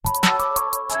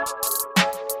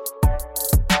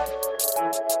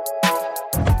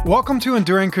Welcome to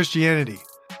Enduring Christianity.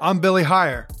 I'm Billy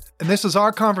Heyer, and this is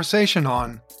our conversation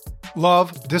on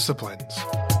love disciplines.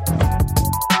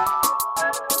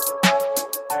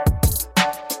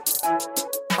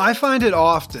 I find it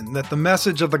often that the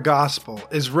message of the gospel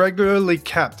is regularly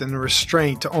kept in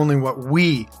restraint to only what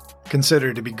we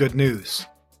consider to be good news.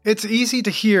 It's easy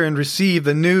to hear and receive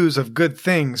the news of good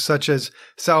things such as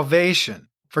salvation,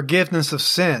 forgiveness of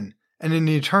sin, and an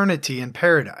eternity in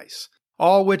paradise,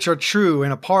 all which are true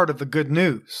and a part of the good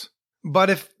news.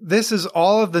 But if this is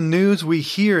all of the news we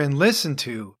hear and listen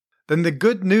to, then the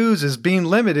good news is being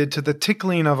limited to the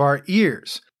tickling of our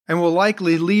ears and will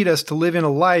likely lead us to living a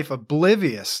life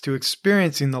oblivious to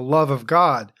experiencing the love of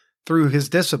God through His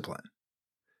discipline.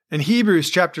 In Hebrews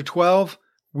chapter 12,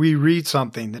 we read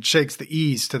something that shakes the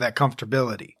ease to that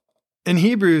comfortability. In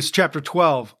Hebrews chapter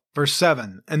 12, verse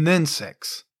 7 and then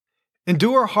 6,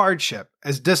 endure hardship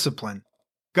as discipline.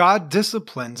 God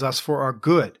disciplines us for our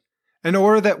good, in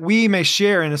order that we may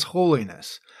share in His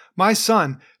holiness. My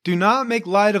son, do not make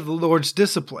light of the Lord's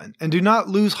discipline, and do not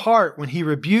lose heart when He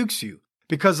rebukes you,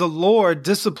 because the Lord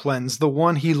disciplines the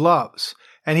one He loves,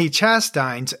 and He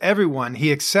chastises everyone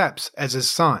He accepts as His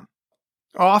son.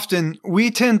 Often,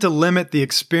 we tend to limit the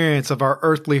experience of our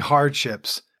earthly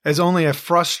hardships as only a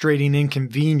frustrating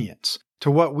inconvenience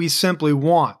to what we simply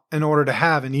want in order to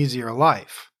have an easier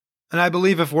life. And I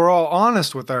believe if we're all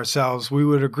honest with ourselves, we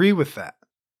would agree with that.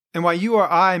 And while you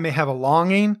or I may have a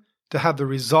longing to have the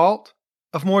result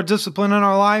of more discipline in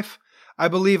our life, I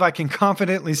believe I can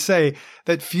confidently say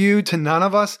that few to none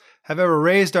of us have ever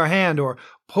raised our hand or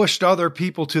pushed other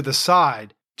people to the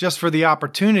side just for the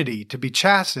opportunity to be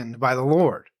chastened by the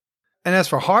Lord. And as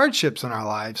for hardships in our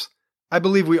lives, I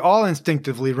believe we all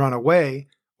instinctively run away,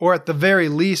 or at the very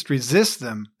least resist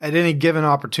them at any given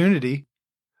opportunity.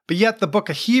 But yet the book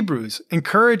of Hebrews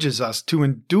encourages us to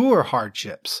endure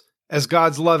hardships as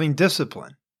God's loving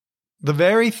discipline. The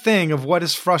very thing of what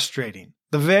is frustrating,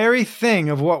 the very thing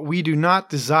of what we do not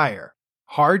desire,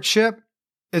 hardship,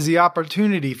 is the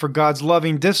opportunity for God's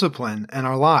loving discipline in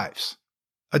our lives.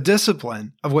 A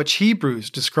discipline of which Hebrews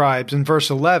describes in verse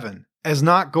 11 as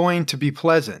not going to be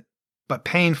pleasant, but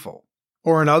painful.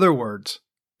 Or in other words,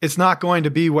 it's not going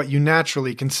to be what you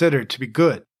naturally consider to be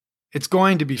good. It's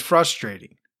going to be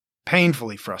frustrating,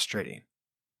 painfully frustrating.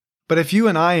 But if you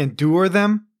and I endure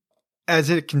them, as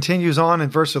it continues on in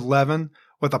verse 11,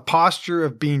 with a posture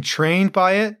of being trained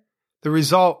by it, the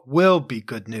result will be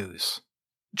good news.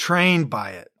 Trained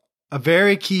by it. A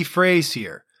very key phrase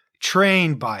here.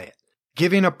 Trained by it.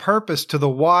 Giving a purpose to the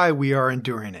why we are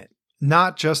enduring it,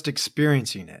 not just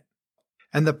experiencing it.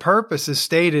 And the purpose is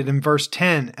stated in verse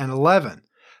 10 and 11,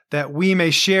 that we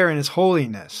may share in His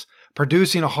holiness,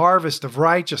 producing a harvest of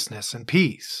righteousness and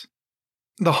peace.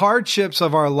 The hardships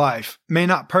of our life may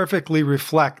not perfectly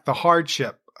reflect the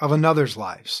hardship of another's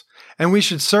lives, and we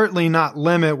should certainly not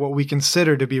limit what we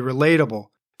consider to be relatable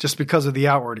just because of the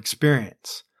outward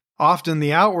experience. Often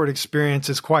the outward experience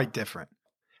is quite different.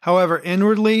 However,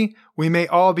 inwardly, we may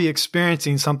all be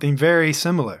experiencing something very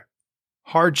similar: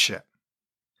 hardship.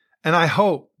 And I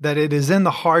hope that it is in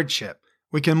the hardship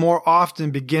we can more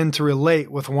often begin to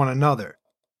relate with one another,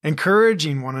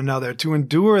 encouraging one another to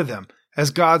endure them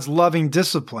as God's loving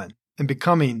discipline and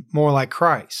becoming more like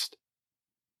Christ.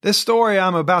 This story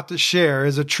I'm about to share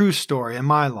is a true story in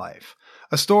my life,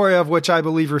 a story of which I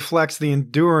believe reflects the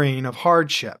enduring of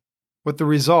hardship with the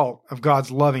result of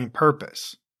God's loving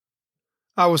purpose.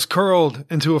 I was curled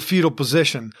into a fetal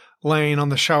position, laying on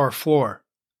the shower floor,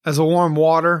 as the warm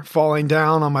water falling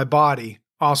down on my body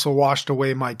also washed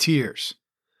away my tears.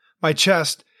 My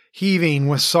chest heaving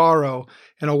with sorrow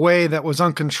in a way that was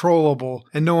uncontrollable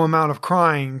and no amount of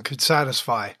crying could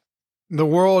satisfy. The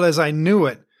world as I knew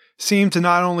it seemed to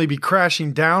not only be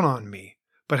crashing down on me,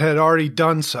 but had already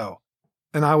done so,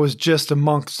 and I was just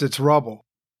amongst its rubble.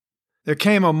 There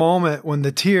came a moment when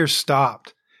the tears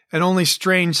stopped, and only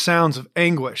strange sounds of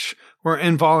anguish were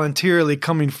involuntarily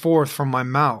coming forth from my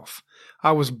mouth.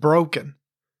 I was broken.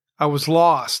 I was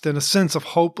lost, and a sense of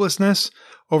hopelessness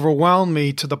overwhelmed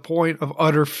me to the point of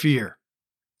utter fear.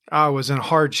 I was in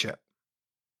hardship.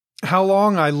 How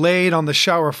long I laid on the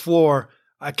shower floor,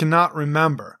 I cannot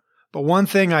remember, but one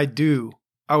thing I do,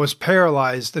 I was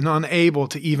paralyzed and unable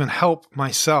to even help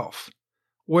myself.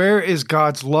 Where is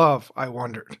God's love, I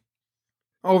wondered.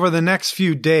 Over the next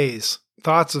few days,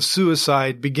 thoughts of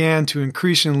suicide began to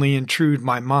increasingly intrude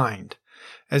my mind,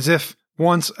 as if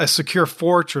once a secure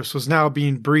fortress was now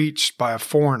being breached by a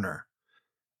foreigner.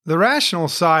 The rational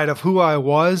side of who I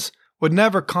was would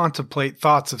never contemplate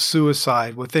thoughts of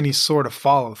suicide with any sort of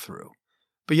follow-through,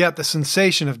 but yet the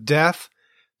sensation of death,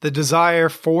 the desire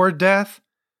for death,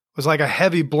 was like a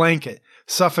heavy blanket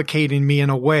suffocating me in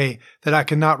a way that I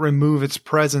could not remove its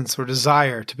presence or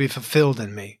desire to be fulfilled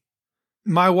in me.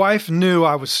 My wife knew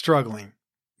I was struggling,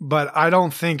 but I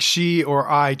don't think she or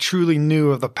I truly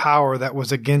knew of the power that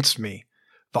was against me,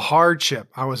 the hardship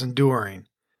I was enduring,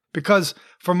 because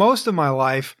for most of my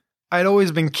life, I'd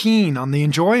always been keen on the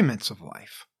enjoyments of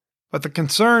life. But the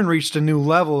concern reached a new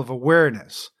level of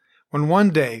awareness when one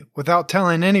day, without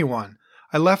telling anyone,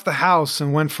 I left the house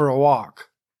and went for a walk.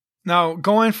 Now,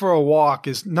 going for a walk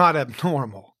is not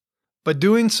abnormal, but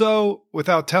doing so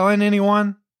without telling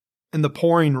anyone in the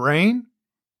pouring rain,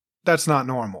 that's not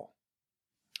normal.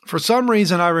 For some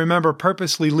reason, I remember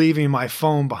purposely leaving my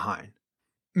phone behind.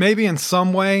 Maybe in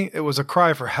some way it was a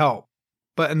cry for help,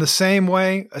 but in the same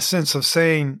way, a sense of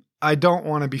saying, I don't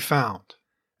want to be found.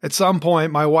 At some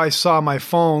point, my wife saw my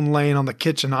phone laying on the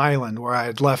kitchen island where I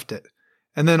had left it,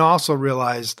 and then also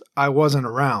realized I wasn't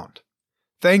around.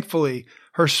 Thankfully,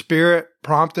 her spirit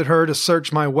prompted her to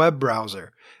search my web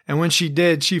browser, and when she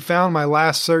did, she found my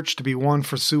last search to be one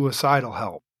for suicidal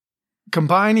help.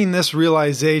 Combining this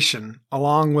realization,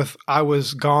 along with I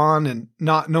was gone and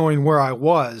not knowing where I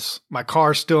was, my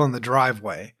car still in the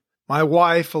driveway, my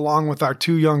wife, along with our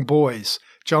 2 young boys,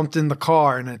 jumped in the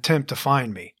car in an attempt to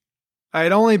find me. I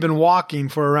had only been walking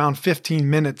for around 15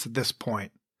 minutes at this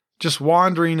point, just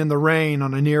wandering in the rain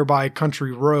on a nearby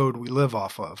country road we live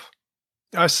off of.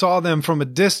 I saw them from a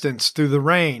distance through the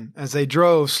rain as they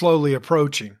drove slowly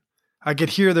approaching. I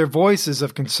could hear their voices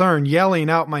of concern yelling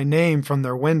out my name from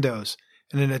their windows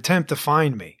in an attempt to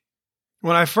find me.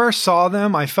 When I first saw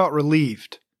them, I felt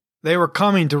relieved. They were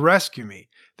coming to rescue me.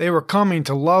 They were coming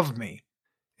to love me.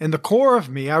 In the core of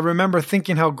me, I remember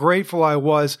thinking how grateful I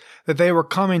was that they were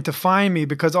coming to find me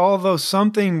because although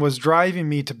something was driving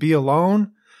me to be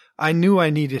alone, I knew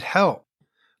I needed help.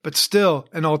 But still,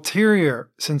 an ulterior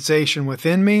sensation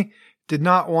within me did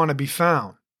not want to be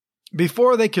found.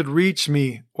 Before they could reach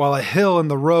me, while a hill in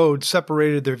the road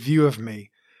separated their view of me,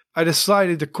 I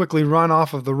decided to quickly run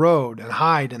off of the road and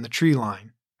hide in the tree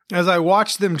line. As I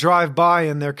watched them drive by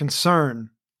in their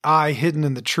concern, I hidden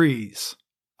in the trees,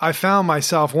 I found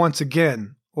myself once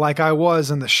again, like I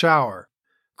was in the shower,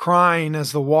 crying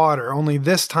as the water, only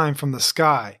this time from the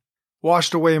sky,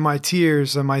 washed away my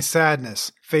tears and my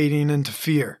sadness, fading into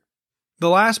fear. The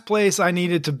last place I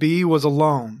needed to be was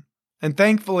alone, and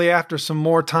thankfully after some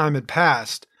more time had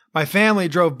passed, my family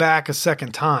drove back a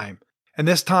second time, and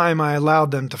this time I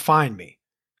allowed them to find me.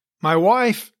 My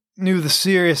wife knew the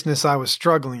seriousness I was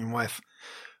struggling with,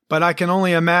 but I can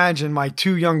only imagine my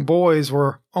 2 young boys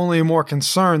were only more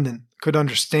concerned than could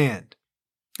understand.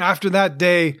 After that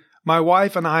day, my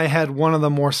wife and I had one of the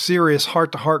more serious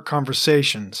heart-to-heart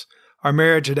conversations our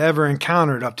marriage had ever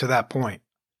encountered up to that point.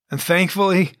 And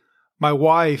thankfully, my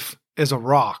wife is a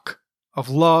rock of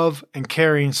love and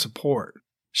caring support.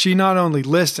 She not only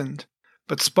listened,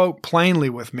 but spoke plainly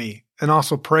with me and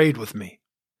also prayed with me.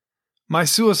 My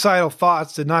suicidal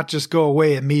thoughts did not just go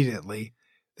away immediately.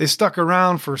 They stuck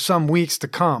around for some weeks to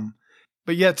come,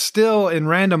 but yet still in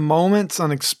random moments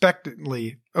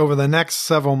unexpectedly over the next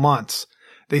several months,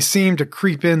 they seemed to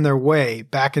creep in their way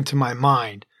back into my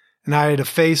mind, and I had to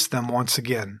face them once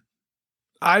again.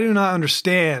 I do not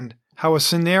understand how a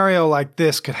scenario like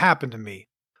this could happen to me,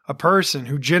 a person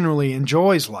who generally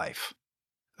enjoys life.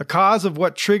 The cause of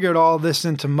what triggered all this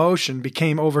into motion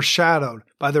became overshadowed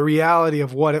by the reality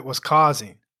of what it was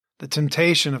causing, the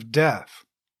temptation of death.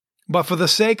 But for the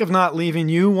sake of not leaving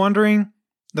you wondering,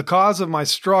 the cause of my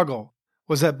struggle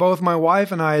was that both my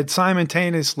wife and I had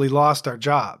simultaneously lost our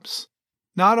jobs.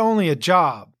 Not only a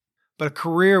job, but a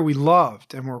career we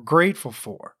loved and were grateful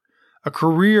for, a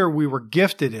career we were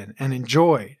gifted in and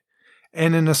enjoyed.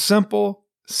 And in a simple,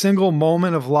 single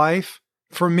moment of life,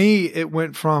 for me, it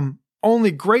went from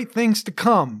only great things to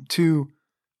come to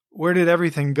where did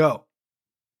everything go?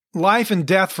 Life and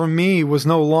death for me was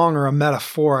no longer a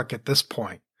metaphoric at this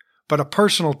point, but a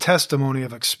personal testimony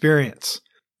of experience.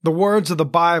 The words of the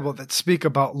Bible that speak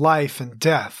about life and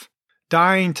death,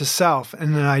 dying to self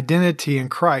and an identity in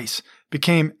Christ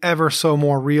became ever so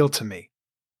more real to me.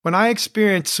 When I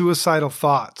experienced suicidal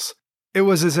thoughts, it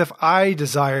was as if I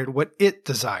desired what it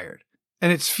desired,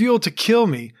 and its fuel to kill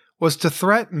me was to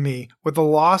threaten me with the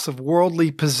loss of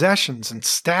worldly possessions and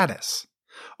status,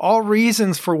 all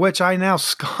reasons for which I now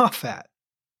scoff at.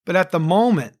 But at the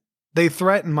moment, they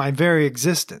threatened my very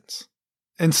existence.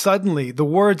 And suddenly, the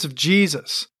words of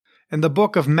Jesus and the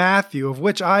book of Matthew, of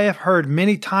which I have heard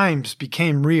many times,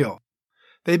 became real.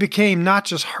 They became not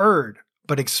just heard,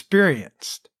 but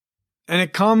experienced. And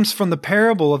it comes from the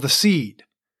parable of the seed.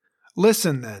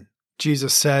 Listen then,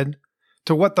 Jesus said,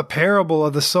 to what the parable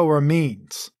of the sower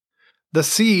means. The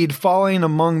seed falling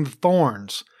among the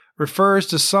thorns refers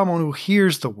to someone who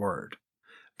hears the word.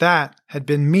 That had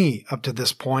been me up to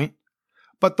this point.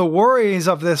 But the worries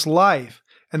of this life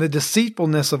and the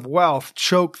deceitfulness of wealth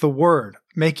choke the word,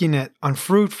 making it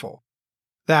unfruitful.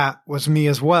 That was me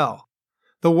as well.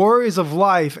 The worries of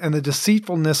life and the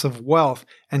deceitfulness of wealth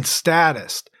and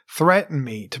status threatened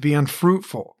me to be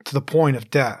unfruitful to the point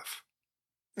of death.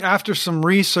 After some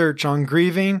research on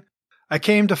grieving, I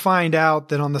came to find out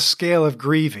that on the scale of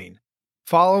grieving,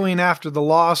 following after the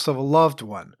loss of a loved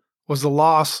one was the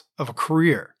loss of a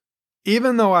career.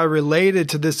 Even though I related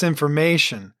to this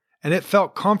information and it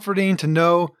felt comforting to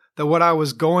know that what I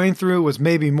was going through was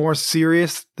maybe more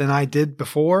serious than I did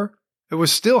before, it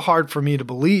was still hard for me to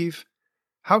believe.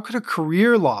 How could a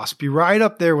career loss be right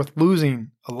up there with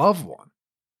losing a loved one?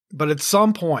 But at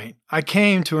some point, I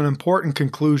came to an important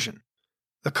conclusion.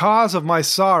 The cause of my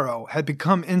sorrow had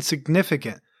become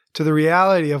insignificant to the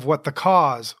reality of what the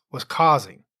cause was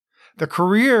causing. The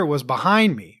career was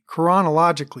behind me,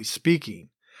 chronologically speaking,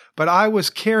 but I was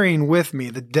carrying with me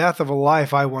the death of a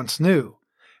life I once knew,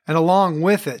 and along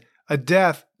with it, a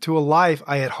death to a life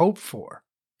I had hoped for.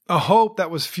 A hope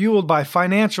that was fueled by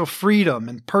financial freedom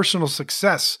and personal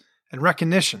success and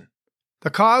recognition. The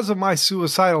cause of my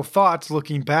suicidal thoughts,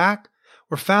 looking back,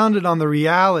 were founded on the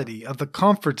reality of the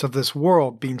comforts of this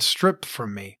world being stripped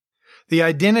from me. The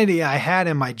identity I had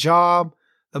in my job,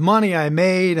 the money I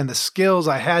made, and the skills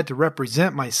I had to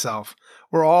represent myself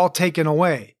were all taken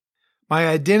away. My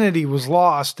identity was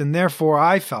lost, and therefore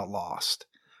I felt lost.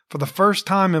 For the first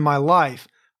time in my life,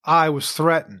 I was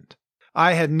threatened.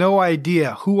 I had no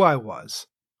idea who I was,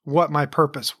 what my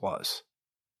purpose was.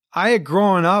 I had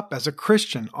grown up as a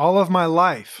Christian all of my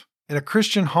life, in a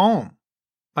Christian home.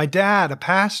 My dad, a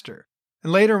pastor,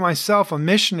 and later myself, a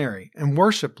missionary and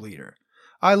worship leader.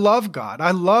 I love God,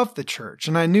 I love the church,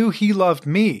 and I knew He loved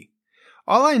me.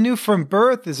 All I knew from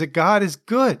birth is that God is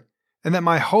good, and that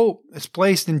my hope is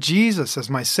placed in Jesus as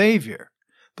my Savior,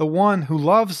 the one who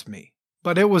loves me.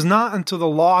 But it was not until the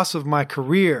loss of my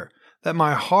career that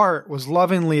my heart was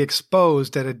lovingly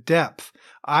exposed at a depth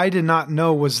I did not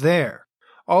know was there.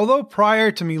 Although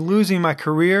prior to me losing my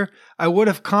career, I would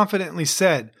have confidently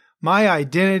said, my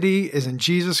identity is in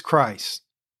Jesus Christ.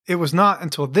 It was not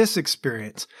until this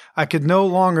experience I could no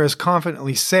longer as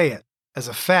confidently say it as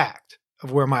a fact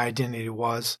of where my identity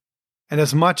was, and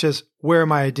as much as where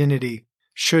my identity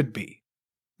should be.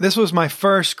 This was my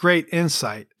first great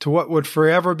insight to what would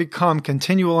forever become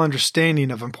continual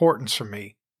understanding of importance for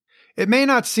me. It may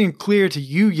not seem clear to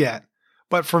you yet,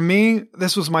 but for me,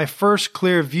 this was my first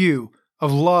clear view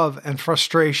of love and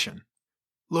frustration.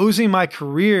 Losing my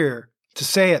career, to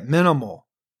say it minimal,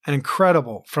 an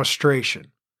incredible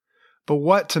frustration. But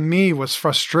what to me was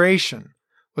frustration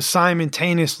was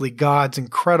simultaneously God's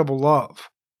incredible love.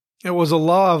 It was a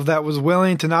love that was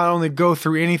willing to not only go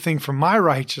through anything for my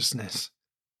righteousness,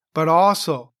 but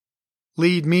also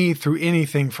lead me through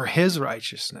anything for His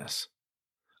righteousness.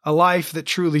 A life that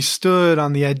truly stood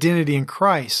on the identity in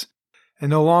Christ and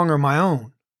no longer my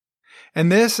own.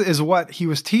 And this is what He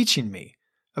was teaching me,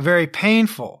 a very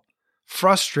painful,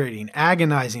 frustrating,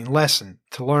 agonizing lesson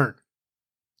to learn.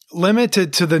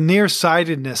 Limited to the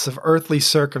nearsightedness of earthly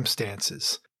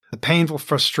circumstances, the painful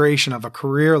frustration of a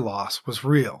career loss was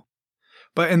real.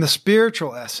 But in the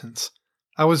spiritual essence,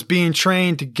 I was being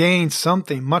trained to gain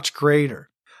something much greater.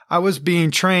 I was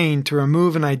being trained to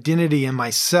remove an identity in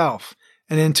myself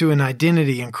and into an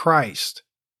identity in Christ.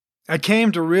 I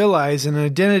came to realize an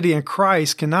identity in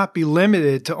Christ cannot be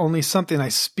limited to only something I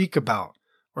speak about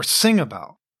or sing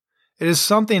about. It is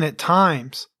something at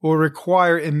times will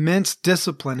require immense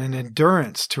discipline and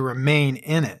endurance to remain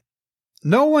in it.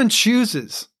 No one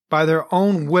chooses by their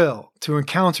own will to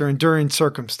encounter enduring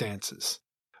circumstances,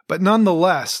 but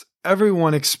nonetheless,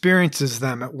 everyone experiences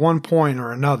them at one point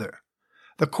or another.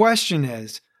 The question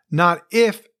is not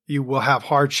if you will have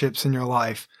hardships in your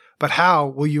life, but how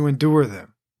will you endure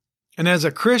them? And as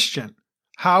a Christian,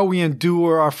 how we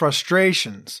endure our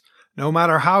frustrations, no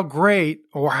matter how great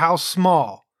or how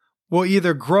small, will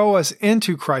either grow us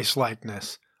into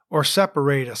Christ-likeness or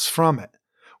separate us from it.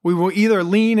 We will either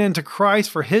lean into Christ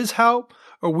for His help,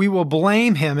 or we will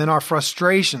blame Him in our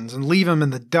frustrations and leave Him in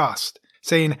the dust,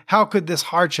 saying, how could this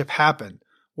hardship happen?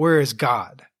 Where is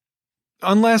God?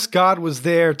 Unless God was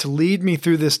there to lead me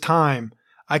through this time,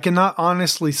 I cannot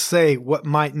honestly say what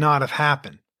might not have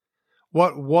happened.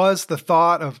 What was the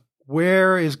thought of,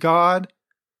 where is God?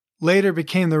 Later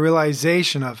became the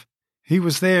realization of, He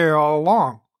was there all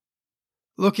along.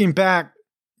 Looking back,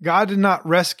 God did not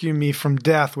rescue me from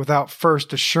death without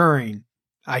first assuring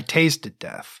I tasted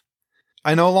death.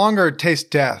 I no longer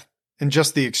taste death in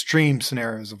just the extreme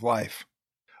scenarios of life,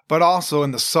 but also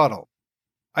in the subtle,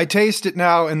 I taste it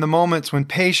now in the moments when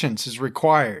patience is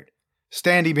required,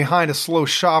 standing behind a slow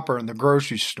shopper in the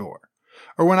grocery store,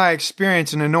 or when I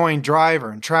experience an annoying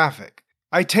driver in traffic.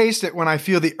 I taste it when I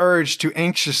feel the urge to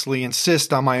anxiously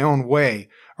insist on my own way,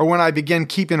 or when I begin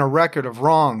keeping a record of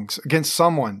wrongs against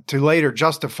someone to later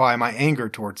justify my anger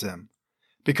towards them.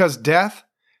 Because death,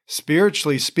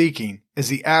 spiritually speaking, is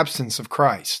the absence of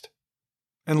Christ.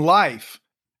 And life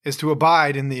is to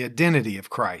abide in the identity of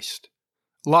Christ.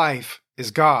 Life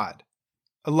is God,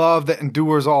 a love that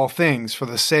endures all things for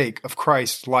the sake of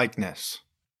Christ's likeness.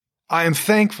 I am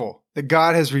thankful that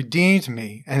God has redeemed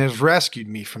me and has rescued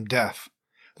me from death.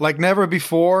 Like never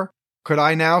before, could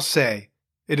I now say,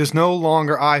 it is no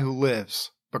longer I who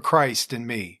lives, but Christ in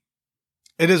me.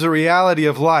 It is a reality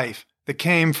of life that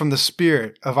came from the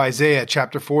spirit of Isaiah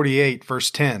chapter 48, verse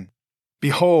 10.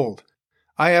 Behold,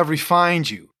 I have refined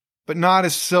you, but not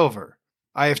as silver.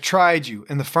 I have tried you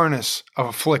in the furnace of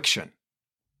affliction.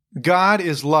 God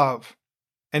is love,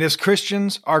 and as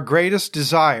Christians, our greatest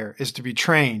desire is to be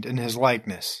trained in His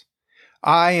likeness.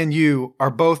 I and you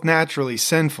are both naturally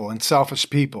sinful and selfish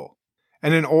people,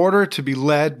 and in order to be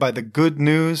led by the good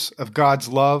news of God's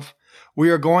love, we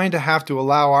are going to have to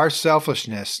allow our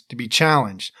selfishness to be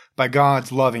challenged by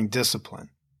God's loving discipline.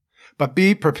 But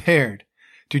be prepared.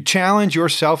 To challenge your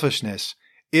selfishness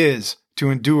is to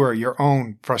endure your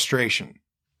own frustration.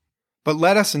 But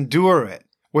let us endure it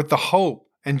with the hope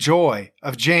and joy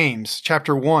of James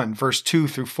chapter 1, verse 2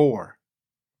 through 4.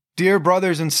 Dear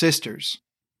brothers and sisters,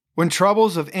 when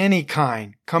troubles of any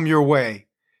kind come your way,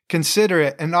 consider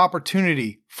it an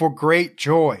opportunity for great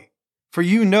joy. For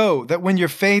you know that when your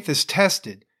faith is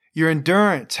tested, your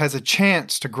endurance has a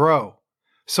chance to grow.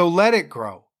 So let it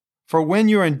grow. For when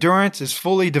your endurance is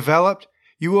fully developed,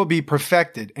 you will be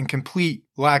perfected and complete,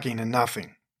 lacking in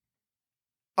nothing.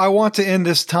 I want to end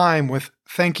this time with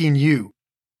thanking you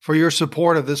for your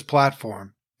support of this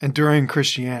platform, Enduring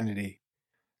Christianity.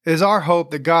 It is our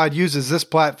hope that God uses this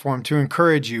platform to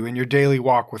encourage you in your daily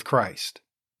walk with Christ.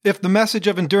 If the message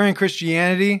of Enduring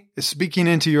Christianity is speaking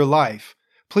into your life,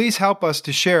 please help us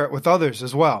to share it with others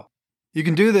as well. You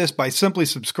can do this by simply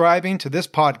subscribing to this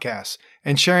podcast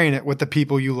and sharing it with the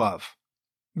people you love.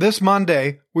 This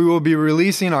Monday, we will be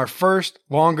releasing our first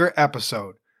longer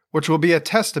episode, which will be a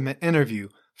testament interview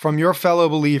from your fellow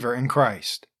believer in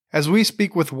Christ, as we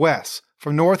speak with Wes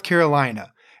from North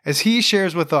Carolina, as he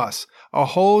shares with us a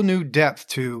whole new depth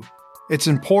to it's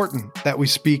important that we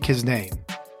speak his name.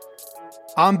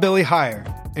 I'm Billy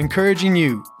Heyer, encouraging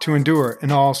you to endure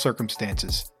in all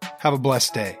circumstances. Have a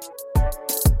blessed day.